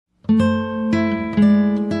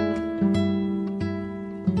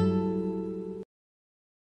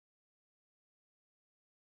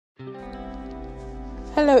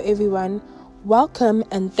Hello everyone, welcome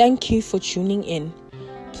and thank you for tuning in.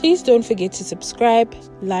 Please don't forget to subscribe,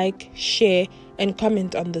 like, share and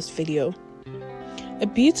comment on this video. A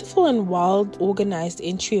beautiful and well-organized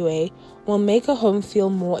entryway will make a home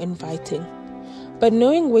feel more inviting. But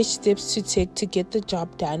knowing which steps to take to get the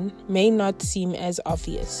job done may not seem as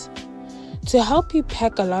obvious. To help you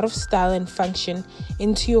pack a lot of style and function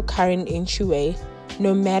into your current entryway,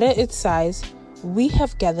 no matter its size, we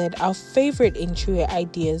have gathered our favorite entryway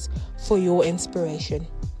ideas for your inspiration.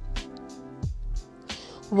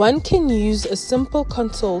 One can use a simple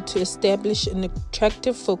console to establish an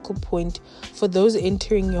attractive focal point for those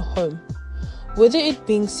entering your home, whether it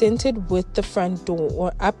being centered with the front door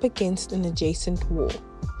or up against an adjacent wall.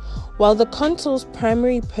 While the console's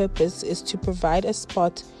primary purpose is to provide a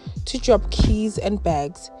spot to drop keys and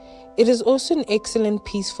bags, it is also an excellent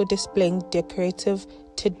piece for displaying decorative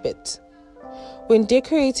tidbits. When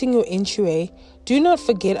decorating your entryway, do not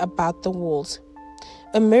forget about the walls.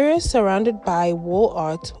 A mirror surrounded by wall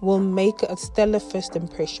art will make a stellar first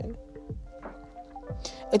impression.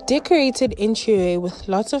 A decorated entryway with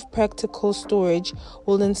lots of practical storage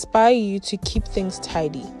will inspire you to keep things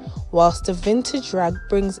tidy, whilst a vintage rug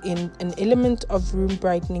brings in an element of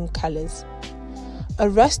room-brightening colors. A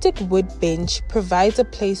rustic wood bench provides a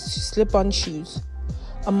place to slip on shoes.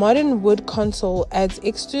 A modern wood console adds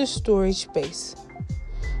extra storage space.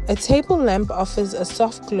 A table lamp offers a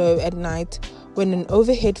soft glow at night when an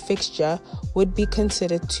overhead fixture would be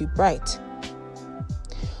considered too bright.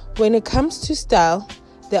 When it comes to style,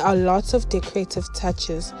 there are lots of decorative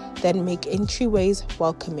touches that make entryways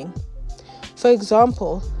welcoming. For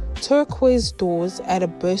example, turquoise doors add a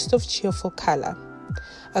burst of cheerful color.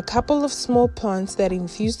 A couple of small plants that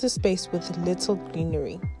infuse the space with little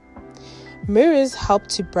greenery. Mirrors help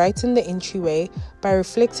to brighten the entryway by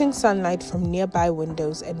reflecting sunlight from nearby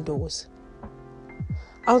windows and doors.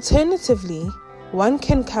 Alternatively, one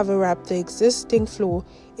can cover up the existing floor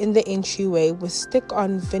in the entryway with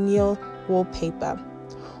stick-on vinyl wallpaper,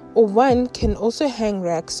 or one can also hang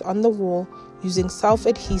racks on the wall using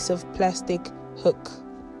self-adhesive plastic hook.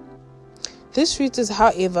 This route is,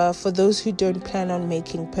 however, for those who don't plan on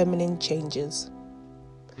making permanent changes.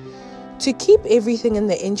 To keep everything in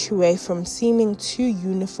the entryway from seeming too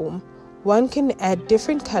uniform, one can add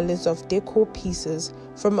different colors of decor pieces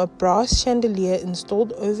from a brass chandelier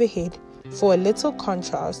installed overhead for a little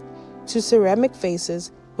contrast to ceramic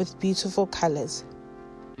vases with beautiful colors.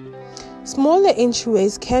 Smaller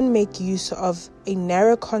entryways can make use of a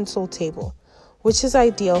narrow console table, which is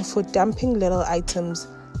ideal for dumping little items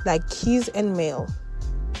like keys and mail.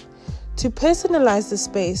 To personalize the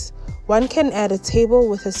space, one can add a table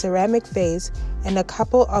with a ceramic vase and a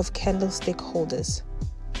couple of candlestick holders.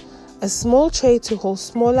 A small tray to hold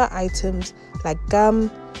smaller items like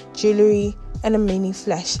gum, jewelry, and a mini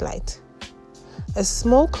flashlight. A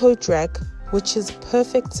small coat rack, which is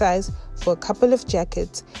perfect size for a couple of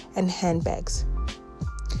jackets and handbags.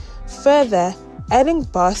 Further, adding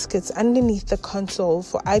baskets underneath the console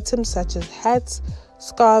for items such as hats,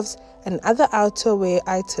 scarves, and other outerwear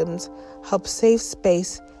items help save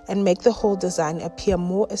space and make the whole design appear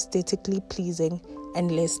more aesthetically pleasing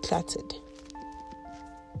and less cluttered.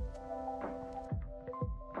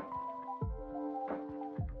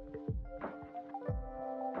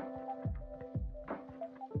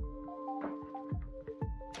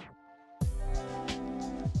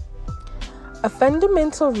 A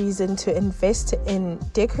fundamental reason to invest in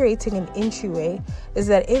decorating an entryway is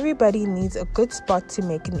that everybody needs a good spot to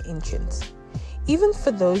make an entrance, even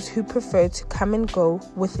for those who prefer to come and go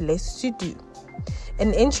with less to do.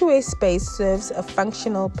 An entryway space serves a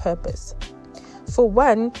functional purpose. For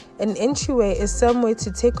one, an entryway is somewhere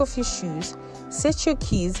to take off your shoes, set your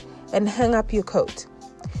keys, and hang up your coat.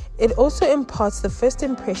 It also imparts the first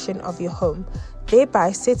impression of your home,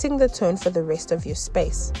 thereby setting the tone for the rest of your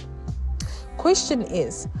space. Question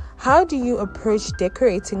is, how do you approach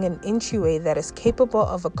decorating an entryway that is capable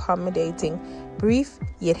of accommodating brief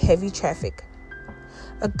yet heavy traffic?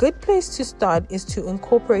 A good place to start is to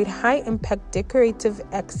incorporate high-impact decorative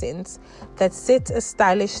accents that set a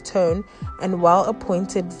stylish tone and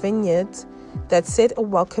well-appointed vignettes that set a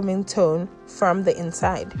welcoming tone from the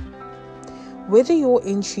inside. Whether your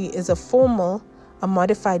entry is a formal, a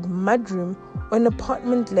modified mudroom, or an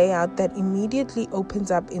apartment layout that immediately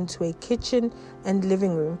opens up into a kitchen and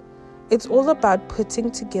living room, it's all about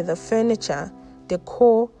putting together furniture,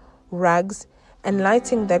 decor, rugs, and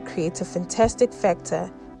lighting that creates a fantastic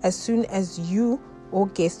factor as soon as you or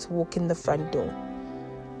guests walk in the front door.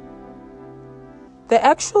 The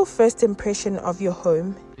actual first impression of your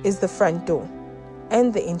home is the front door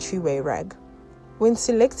and the entryway rug. When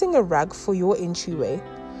selecting a rug for your entryway,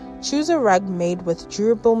 choose a rug made with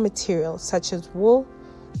durable material such as wool,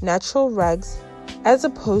 natural rugs, as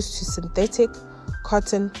opposed to synthetic,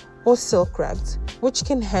 cotton, or silk rugs, which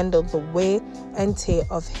can handle the wear and tear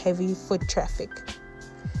of heavy foot traffic.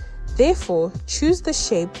 Therefore, choose the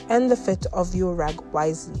shape and the fit of your rug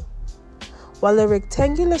wisely. While a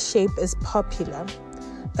rectangular shape is popular,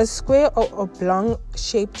 a square or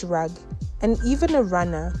oblong-shaped rug and even a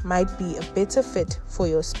runner might be a better fit for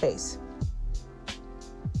your space.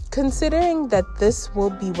 Considering that this will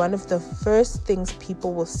be one of the first things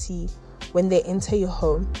people will see when they enter your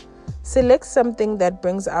home, select something that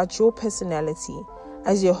brings out your personality,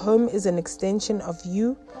 as your home is an extension of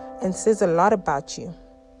you and says a lot about you.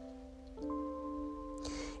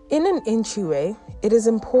 In an entryway, it is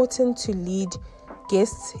important to lead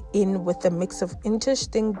guests in with a mix of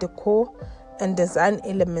interesting decor and design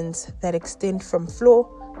elements that extend from floor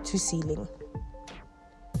to ceiling.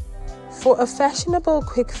 For a fashionable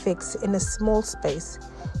quick fix in a small space,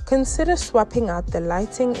 consider swapping out the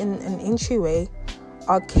lighting in an entryway.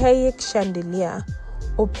 Archaic chandelier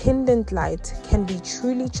or pendant light can be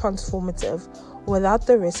truly transformative without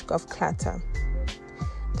the risk of clutter.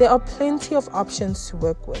 There are plenty of options to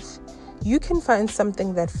work with. You can find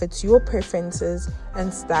something that fits your preferences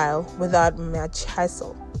and style without much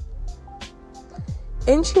hassle.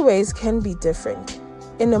 Entryways can be different.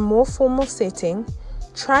 In a more formal setting,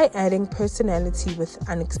 try adding personality with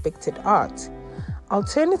unexpected art.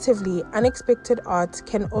 Alternatively, unexpected art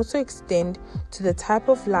can also extend to the type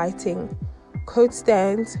of lighting, coat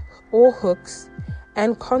stands or hooks,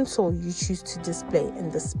 and console you choose to display in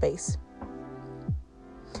the space.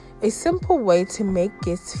 A simple way to make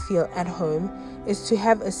guests feel at home is to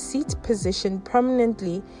have a seat positioned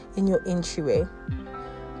prominently in your entryway.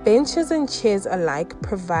 Benches and chairs alike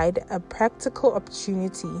provide a practical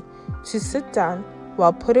opportunity to sit down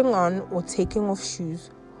while putting on or taking off shoes,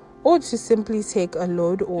 or to simply take a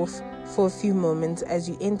load off for a few moments as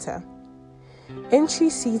you enter. Entry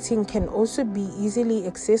seating can also be easily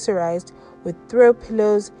accessorized with throw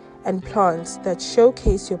pillows and plants that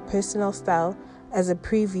showcase your personal style as a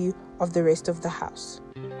preview of the rest of the house.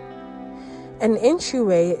 An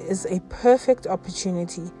entryway is a perfect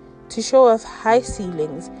opportunity to show off high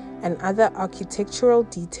ceilings and other architectural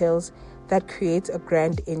details that create a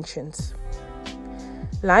grand entrance.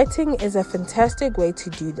 Lighting is a fantastic way to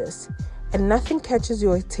do this, and nothing catches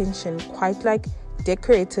your attention quite like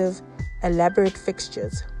decorative, elaborate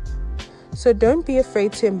fixtures. So don't be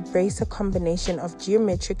afraid to embrace a combination of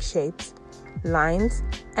geometric shapes, lines,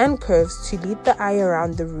 and curves to lead the eye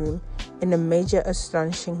around the room in a major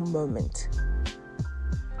astonishing moment.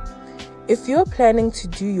 If you're planning to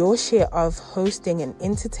do your share of hosting and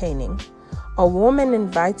entertaining, a warm and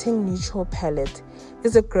inviting neutral palette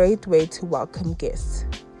is a great way to welcome guests.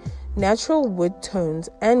 Natural wood tones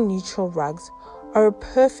and neutral rugs are a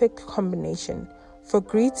perfect combination for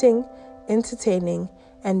greeting, entertaining,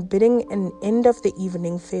 and bidding an end of the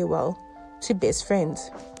evening farewell to best friends.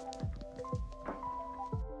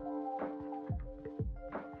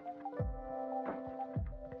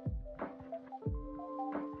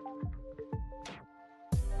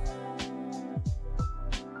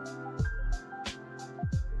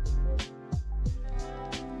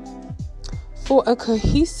 For a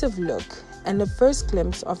cohesive look and a first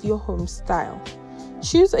glimpse of your home style,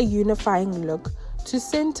 choose a unifying look to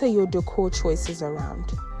center your decor choices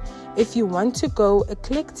around. If you want to go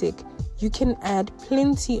eclectic, you can add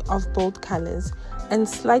plenty of bold colors and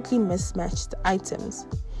slightly mismatched items.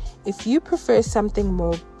 If you prefer something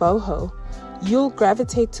more boho, you'll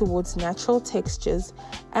gravitate towards natural textures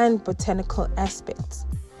and botanical aspects.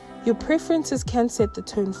 Your preferences can set the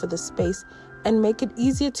tone for the space and make it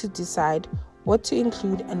easier to decide what to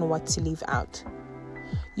include and what to leave out.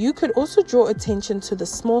 You could also draw attention to the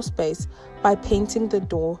small space by painting the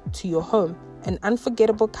door to your home an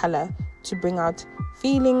unforgettable color to bring out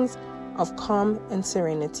feelings of calm and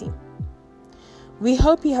serenity. We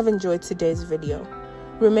hope you have enjoyed today's video.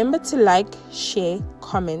 Remember to like, share,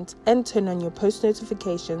 comment, and turn on your post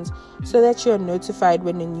notifications so that you are notified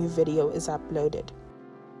when a new video is uploaded.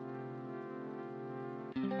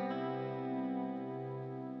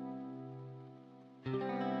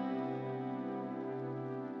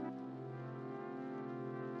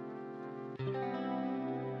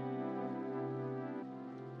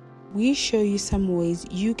 We show you some ways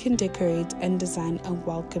you can decorate and design a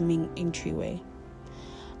welcoming entryway.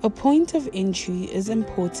 A point of entry is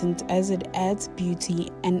important as it adds beauty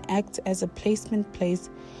and acts as a placement place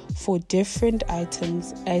for different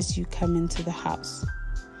items as you come into the house.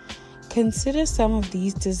 Consider some of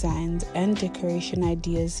these designs and decoration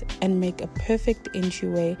ideas and make a perfect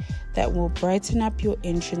entryway that will brighten up your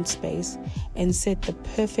entrance space and set the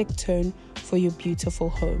perfect tone for your beautiful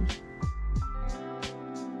home.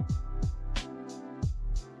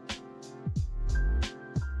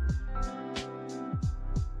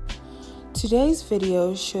 Today's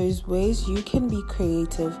video shows ways you can be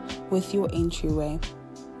creative with your entryway.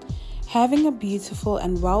 Having a beautiful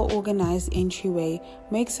and well-organized entryway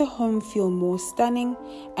makes a home feel more stunning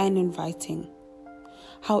and inviting.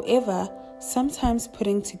 However, sometimes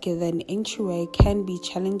putting together an entryway can be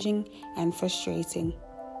challenging and frustrating.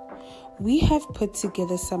 We have put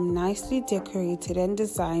together some nicely decorated and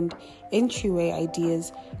designed entryway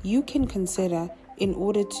ideas you can consider in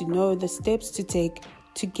order to know the steps to take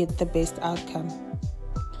to get the best outcome.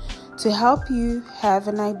 To help you have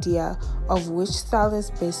an idea of which style is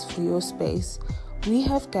best for your space, we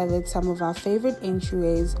have gathered some of our favorite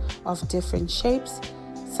entryways of different shapes,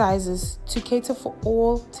 sizes to cater for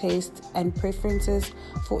all tastes and preferences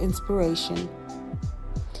for inspiration.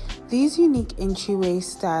 These unique entryway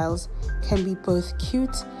styles can be both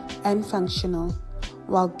cute and functional,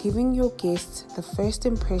 while giving your guests the first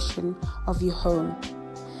impression of your home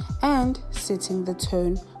and setting the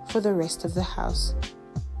tone for the rest of the house.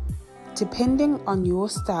 Depending on your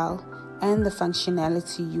style and the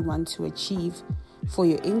functionality you want to achieve for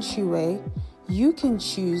your entryway, you can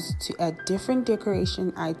choose to add different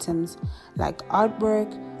decoration items like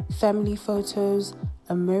artwork, family photos,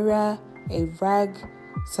 a mirror, a rug,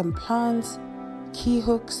 some plants, key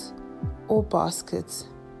hooks, or baskets.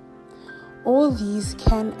 All these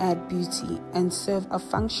can add beauty and serve a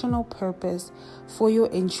functional purpose for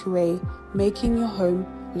your entryway, making your home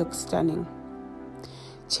look stunning.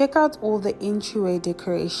 Check out all the entryway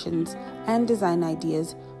decorations and design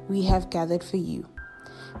ideas we have gathered for you,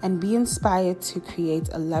 and be inspired to create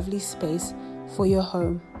a lovely space for your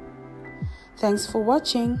home. Thanks for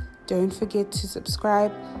watching. Don't forget to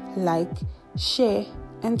subscribe, like, share,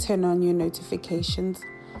 and turn on your notifications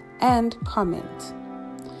and comment.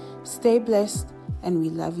 Stay blessed, and we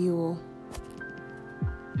love you all.